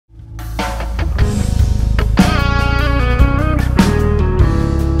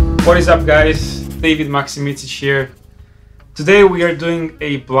What is up, guys? David Maxim Micic here. Today we are doing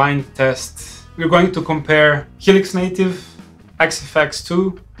a blind test. We're going to compare Helix Native, AxeFx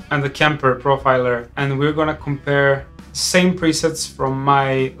 2 and the Kemper Profiler, and we're gonna compare same presets from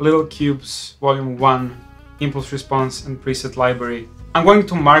my Little Cubes Volume 1 Impulse Response and Preset Library. I'm going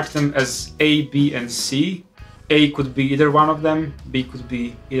to mark them as A, B and C. A could be either one of them, B could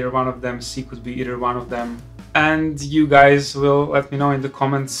be either one of them, C could be either one of them. And you guys will let me know in the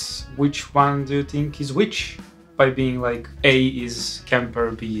comments which one do you think is which, by being like A is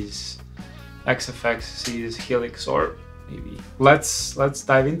Kemper, B is AxeFx, C is Helix, or maybe. Let's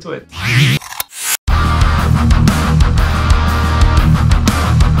dive into it.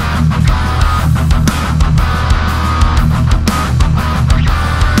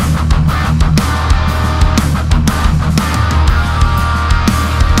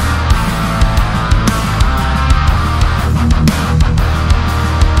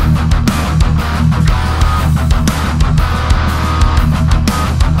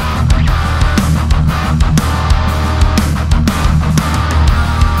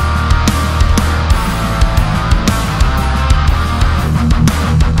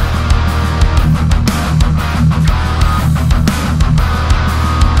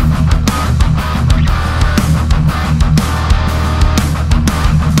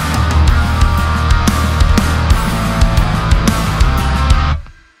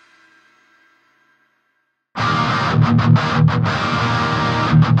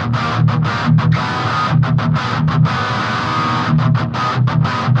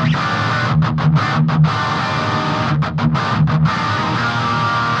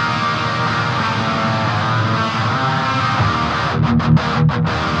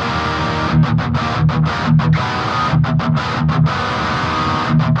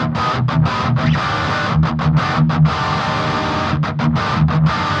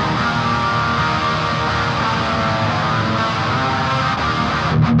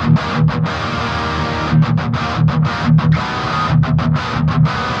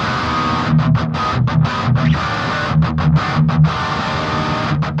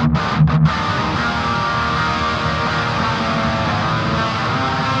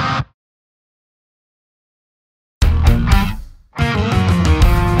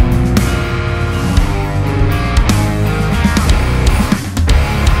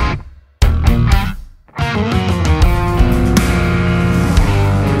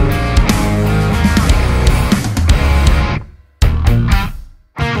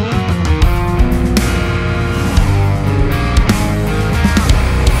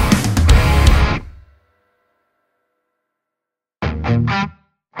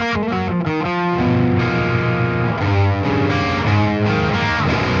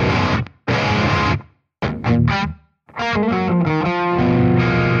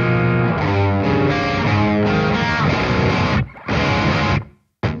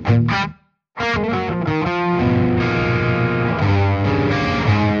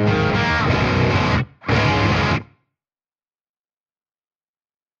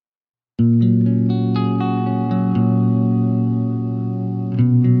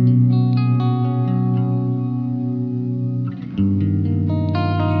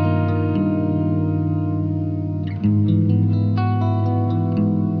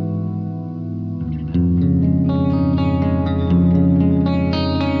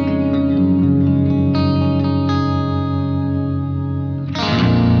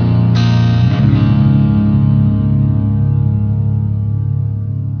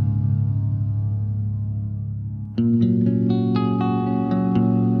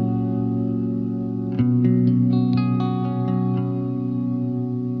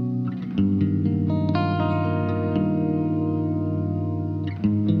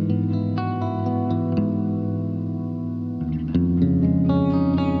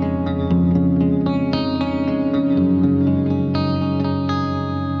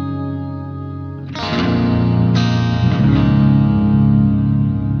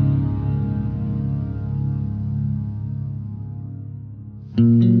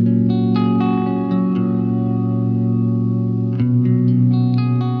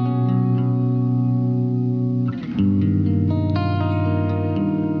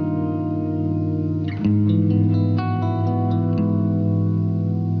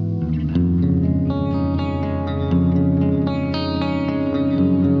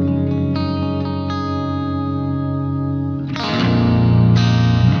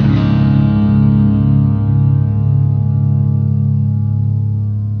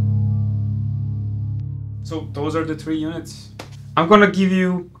 So those are the 3 units. I'm gonna give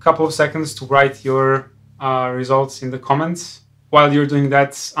you a couple of seconds to write your results in the comments. while you're doing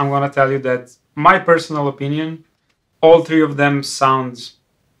that, I'm gonna tell you that my personal opinion, all three of them sound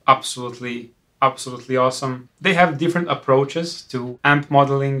absolutely awesome. They have different approaches to amp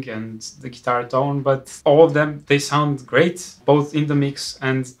modeling and the guitar tone, but all of them, they sound great. Both in the mix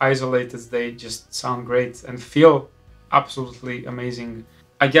and isolated, they just sound great and feel absolutely amazing.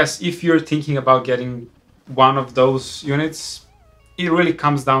 I guess if you're thinking about getting one of those units, it really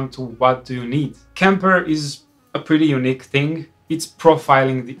comes down to what do you need. Kemper is a pretty unique thing. It's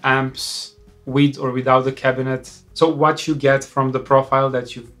profiling the amps with or without the cabinet. So what you get from the profile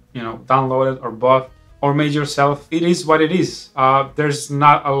that you've downloaded or bought or made yourself, it is what it is. There's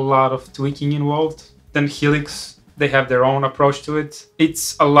not a lot of tweaking involved. Then Helix, they have their own approach to it.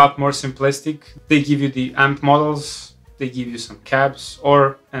 It's a lot more simplistic. They give you the amp models, they give you some cabs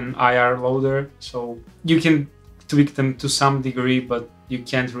or an IR loader, so you can tweak them to some degree, but you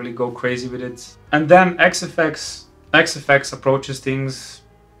can't really go crazy with it. And then AxeFx approaches things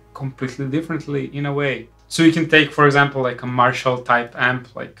completely differently in a way. So you can take, for example, like a Marshall type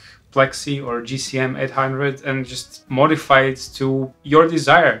amp like Plexi or GCM 800 and just modify it to your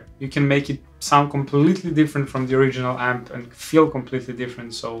desire. You can make it sound completely different from the original amp and feel completely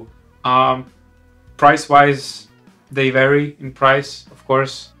different. So price-wise, they vary in price, of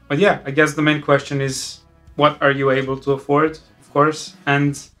course. But yeah, I guess the main question is, what are you able to afford, of course,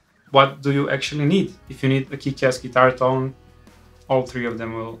 and what do you actually need? If you need a kick-ass guitar tone, all three of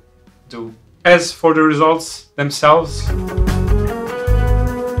them will do. As for the results themselves,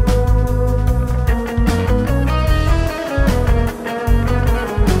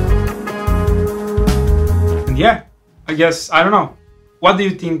 and yeah, I guess, I don't know. What do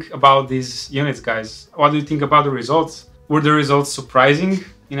you think about these units, guys? What do you think about the results? Were the results surprising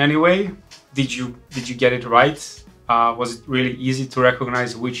in any way? Did you get it right? Was it really easy to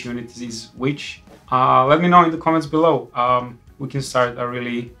recognize which unit is which? Let me know in the comments below. We can start a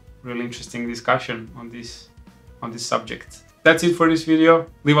really interesting discussion on this subject. That's it for this video.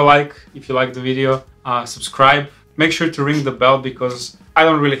 Leave a like if you liked the video. Subscribe. Make sure to ring the bell because I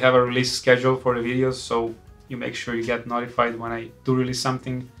don't really have a release schedule for the videos, so you make sure you get notified when I do release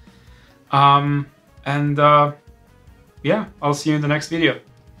something. Yeah, I'll see you in the next video.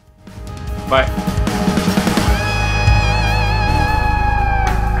 Bye.